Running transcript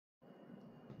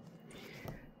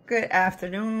Good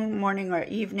afternoon, morning, or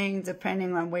evening,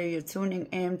 depending on where you're tuning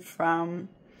in from.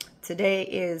 Today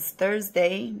is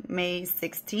Thursday, May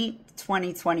 16th,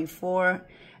 2024.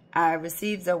 I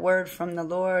received a word from the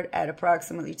Lord at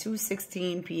approximately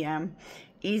 2:16 p.m.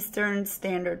 Eastern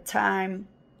Standard Time.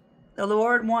 The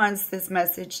Lord wants this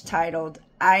message titled,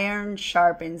 Iron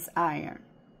Sharpens Iron.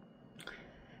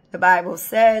 The Bible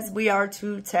says we are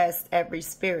to test every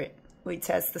spirit. We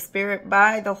test the spirit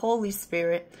by the Holy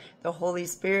Spirit. The Holy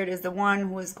Spirit is the one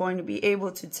who is going to be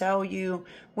able to tell you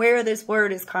where this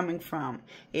word is coming from.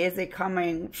 Is it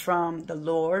coming from the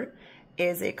Lord?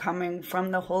 Is it coming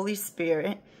from the Holy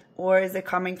Spirit? Or is it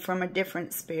coming from a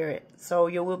different spirit? So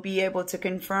you will be able to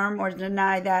confirm or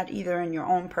deny that either in your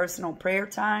own personal prayer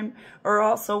time or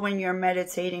also when you're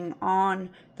meditating on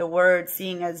the word,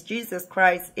 seeing as Jesus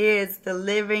Christ is the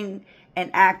living and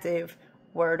active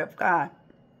word of God.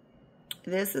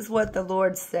 This is what the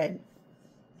Lord said.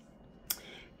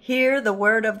 Hear the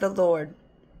word of the Lord.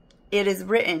 It is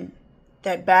written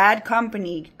that bad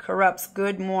company corrupts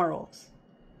good morals.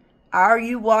 Are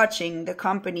you watching the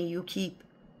company you keep?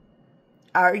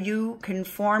 Are you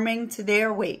conforming to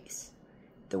their ways,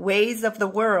 the ways of the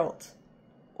world,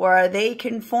 or are they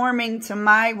conforming to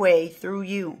my way through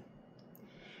you?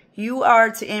 You are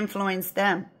to influence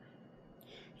them.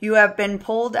 You have been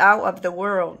pulled out of the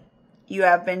world. You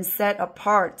have been set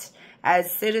apart as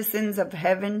citizens of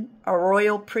heaven, a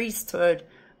royal priesthood,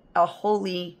 a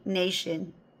holy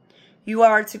nation. You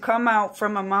are to come out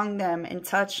from among them and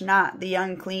touch not the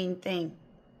unclean thing.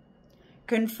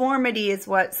 Conformity is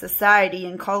what society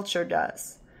and culture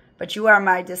does, but you are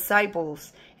my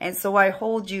disciples, and so I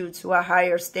hold you to a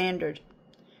higher standard.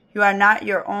 You are not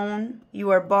your own, you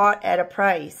are bought at a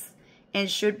price,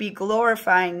 and should be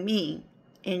glorifying me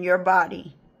in your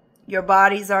body. Your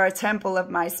bodies are a temple of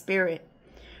my spirit,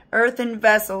 earthen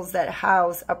vessels that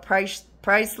house a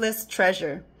priceless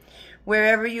treasure.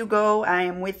 Wherever you go, I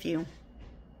am with you.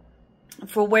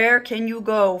 For where can you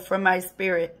go from my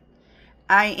spirit?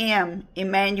 I am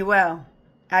Emmanuel.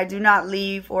 I do not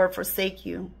leave or forsake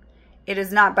you. It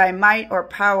is not by might or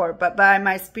power, but by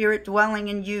my spirit dwelling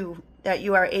in you that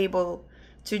you are able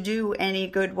to do any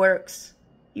good works.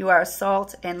 You are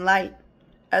salt and light,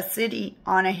 a city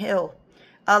on a hill.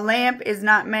 A lamp is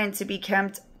not meant to be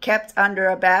kept under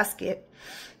a basket.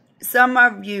 Some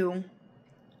of you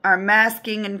are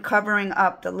masking and covering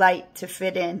up the light to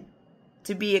fit in,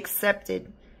 to be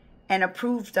accepted and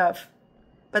approved of.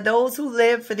 But those who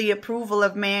live for the approval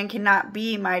of man cannot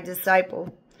be my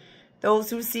disciple. Those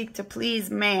who seek to please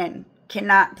man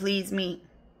cannot please me.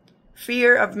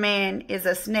 Fear of man is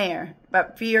a snare,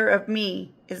 but fear of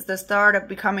me is the start of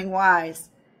becoming wise.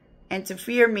 And to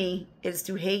fear me is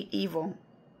to hate evil,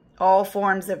 all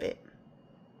forms of it.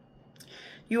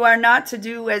 You are not to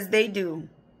do as they do.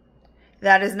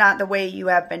 That is not the way you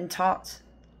have been taught.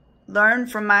 Learn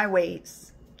from my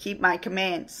ways. Keep my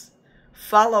commands.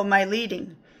 Follow my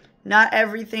leading. Not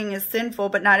everything is sinful,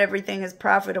 but not everything is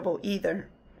profitable either.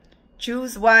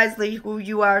 Choose wisely who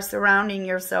you are surrounding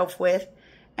yourself with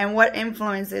and what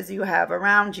influences you have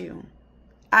around you.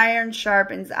 Iron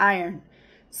sharpens iron,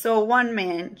 so one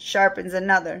man sharpens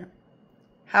another.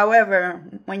 However,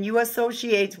 when you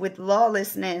associate with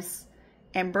lawlessness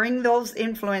and bring those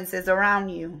influences around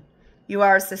you, you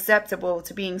are susceptible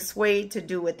to being swayed to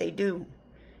do what they do.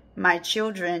 My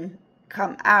children,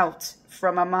 come out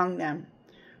from among them.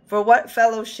 For what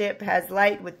fellowship has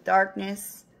light with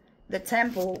darkness, the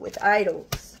temple with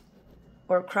idols,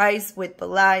 or Christ with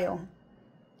Belial?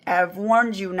 I have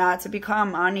warned you not to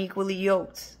become unequally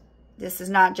yoked. This is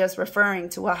not just referring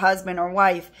to a husband or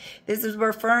wife. This is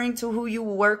referring to who you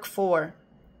work for,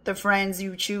 the friends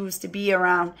you choose to be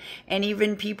around, and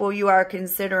even people you are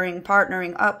considering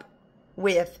partnering up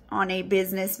with on a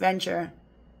business venture.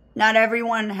 Not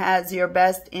everyone has your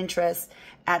best interests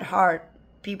at heart.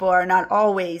 People are not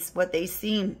always what they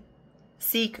seem.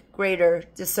 Seek greater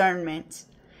discernment.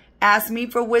 Ask me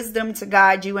for wisdom to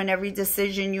guide you in every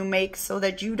decision you make so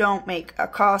that you don't make a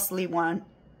costly one.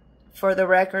 For the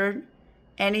record,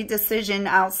 any decision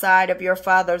outside of your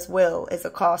Father's will is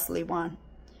a costly one.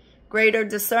 Greater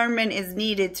discernment is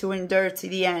needed to endure to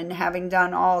the end, having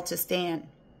done all to stand.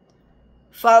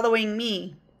 Following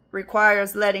me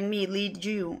requires letting me lead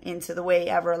you into the way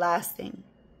everlasting.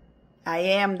 I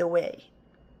am the way.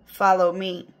 Follow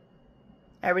me.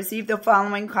 I received the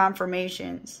following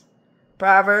confirmations.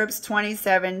 Proverbs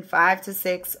 27,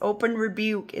 5-6. Open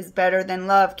rebuke is better than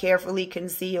love carefully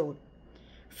concealed.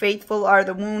 Faithful are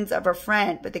the wounds of a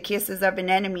friend, but the kisses of an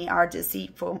enemy are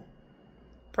deceitful.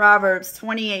 Proverbs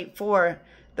 28, 4.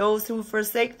 Those who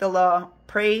forsake the law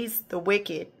praise the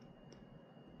wicked,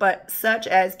 but such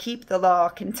as keep the law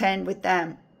contend with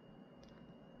them.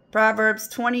 Proverbs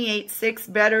 28:6,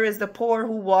 better is the poor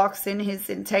who walks in his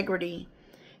integrity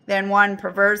than one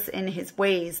perverse in his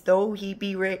ways, though he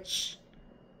be rich.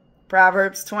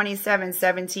 Proverbs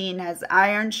 27:17, as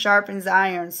iron sharpens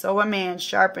iron, so a man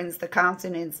sharpens the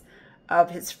countenance of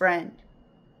his friend.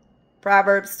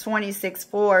 Proverbs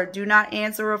 26:4, do not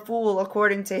answer a fool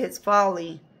according to his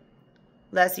folly,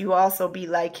 lest you also be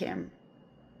like him.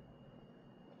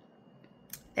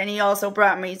 Then he also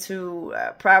brought me to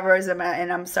Proverbs,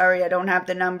 and I'm sorry I don't have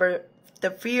the number.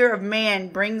 The fear of man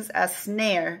brings a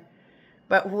snare,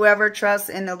 but whoever trusts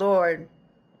in the Lord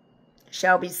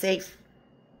shall be safe.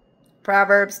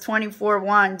 Proverbs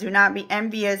 24:1, do not be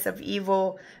envious of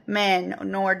evil men,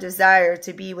 nor desire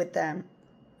to be with them.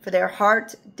 For their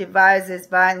heart devises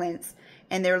violence,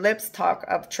 and their lips talk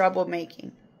of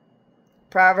troublemaking.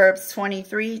 Proverbs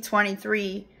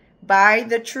 23:23, buy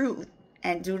the truth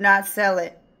and do not sell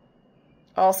it.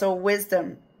 Also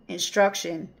wisdom,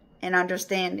 instruction, and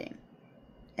understanding.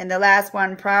 And the last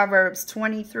one, Proverbs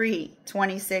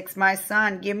 23:26, my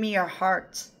son, give me your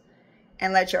heart,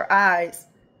 and let your eyes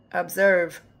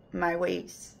observe my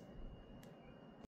ways.